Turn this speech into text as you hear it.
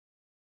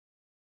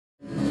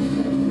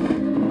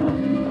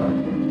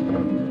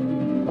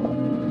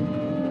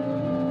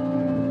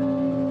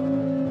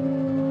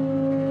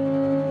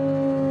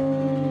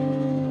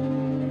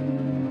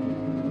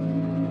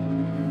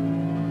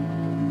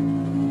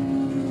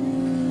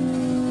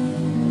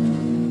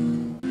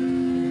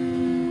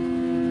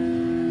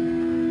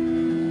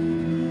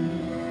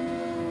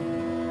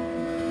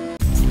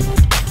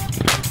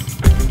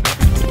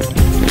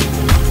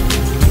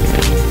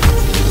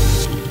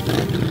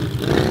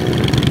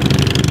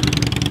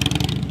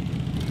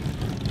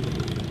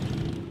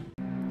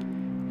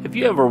Have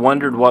you ever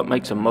wondered what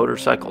makes a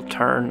motorcycle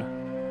turn?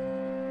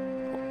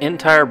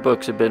 Entire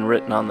books have been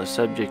written on the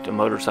subject of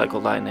motorcycle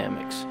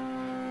dynamics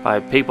by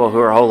people who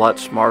are a whole lot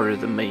smarter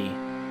than me,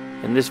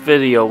 and this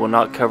video will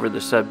not cover the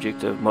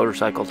subject of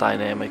motorcycle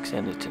dynamics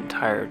in its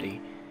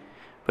entirety.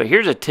 But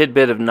here's a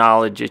tidbit of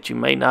knowledge that you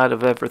may not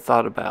have ever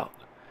thought about.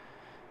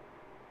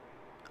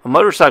 A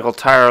motorcycle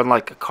tire,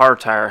 unlike a car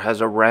tire,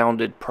 has a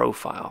rounded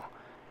profile.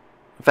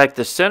 In fact,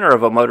 the center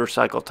of a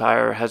motorcycle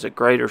tire has a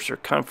greater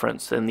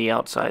circumference than the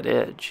outside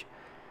edge.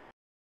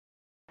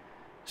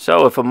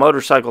 So if a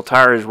motorcycle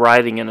tire is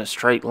riding in a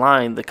straight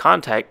line, the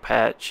contact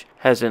patch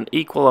has an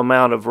equal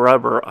amount of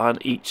rubber on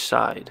each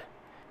side.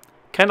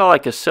 Kind of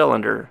like a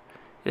cylinder,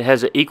 it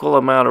has an equal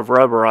amount of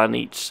rubber on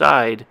each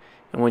side,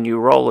 and when you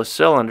roll a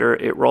cylinder,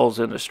 it rolls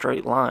in a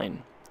straight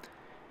line.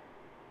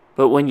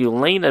 But when you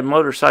lean a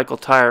motorcycle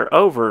tire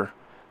over,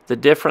 the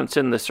difference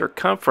in the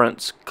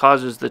circumference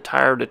causes the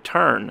tire to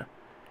turn.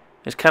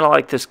 It's kind of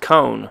like this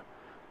cone.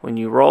 When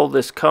you roll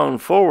this cone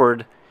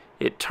forward,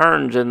 it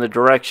turns in the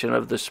direction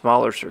of the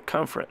smaller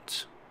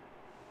circumference.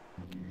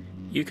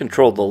 You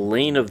control the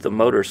lean of the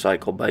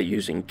motorcycle by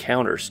using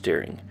counter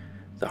steering.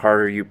 The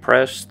harder you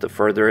press, the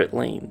further it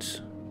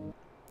leans.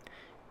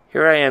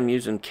 Here I am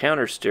using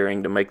counter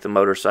steering to make the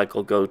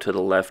motorcycle go to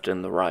the left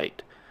and the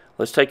right.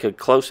 Let's take a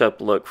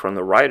close-up look from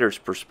the rider's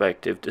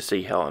perspective to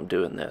see how I'm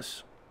doing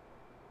this.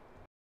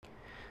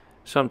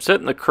 So I'm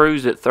setting the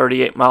cruise at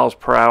 38 miles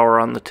per hour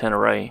on the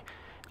Tenere.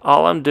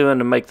 All I'm doing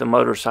to make the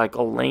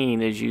motorcycle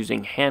lean is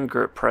using hand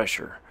grip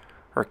pressure,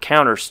 or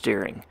counter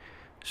steering.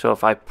 So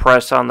if I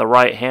press on the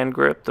right hand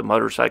grip, the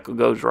motorcycle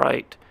goes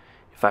right.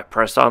 If I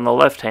press on the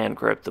left hand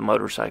grip, the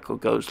motorcycle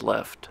goes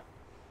left.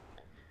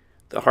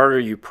 The harder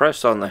you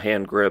press on the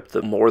hand grip,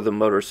 the more the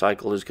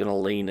motorcycle is going to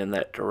lean in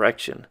that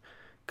direction,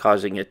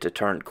 causing it to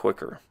turn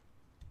quicker.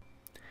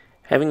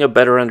 Having a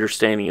better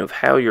understanding of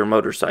how your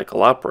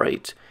motorcycle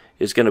operates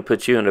is going to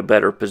put you in a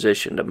better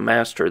position to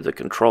master the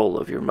control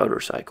of your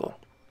motorcycle.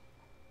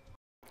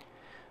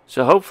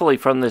 So hopefully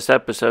from this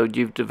episode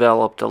you've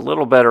developed a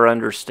little better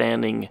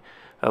understanding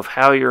of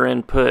how your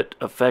input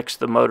affects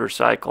the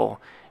motorcycle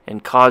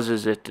and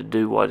causes it to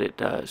do what it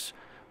does.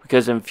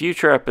 Because in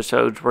future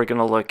episodes we're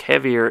going to look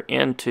heavier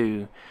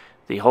into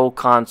the whole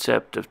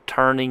concept of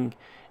turning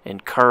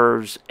and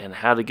curves and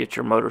how to get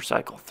your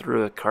motorcycle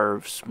through a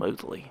curve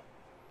smoothly.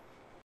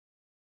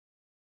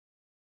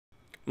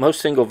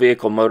 Most single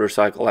vehicle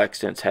motorcycle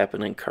accidents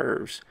happen in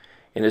curves,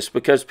 and it's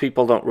because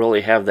people don't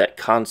really have that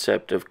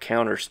concept of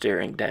counter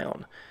steering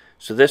down.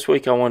 So this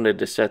week I wanted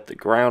to set the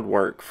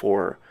groundwork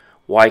for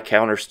why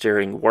counter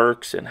steering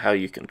works and how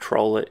you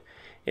control it,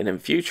 and in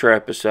future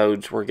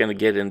episodes we're going to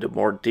get into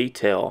more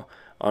detail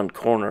on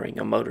cornering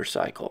a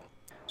motorcycle.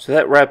 So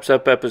that wraps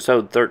up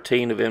episode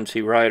 13 of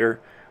MCrider.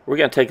 We're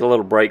going to take a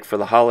little break for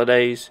the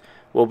holidays.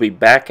 We'll be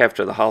back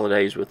after the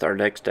holidays with our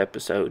next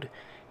episode.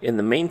 In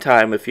the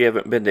meantime, if you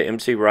haven't been to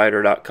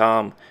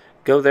MCrider.com,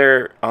 go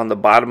there on the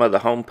bottom of the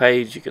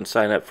homepage. You can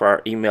sign up for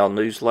our email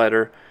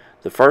newsletter.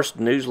 The first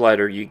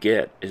newsletter you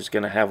get is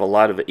going to have a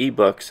lot of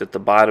ebooks at the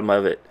bottom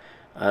of it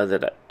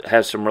that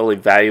has some really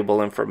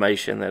valuable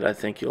information that I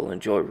think you'll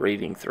enjoy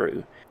reading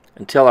through.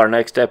 Until our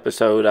next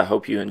episode, I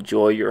hope you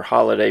enjoy your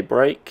holiday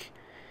break.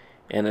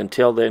 And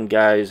until then,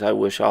 guys, I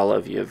wish all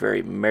of you a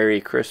very Merry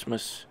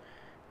Christmas,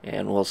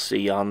 and we'll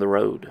see you on the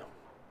road.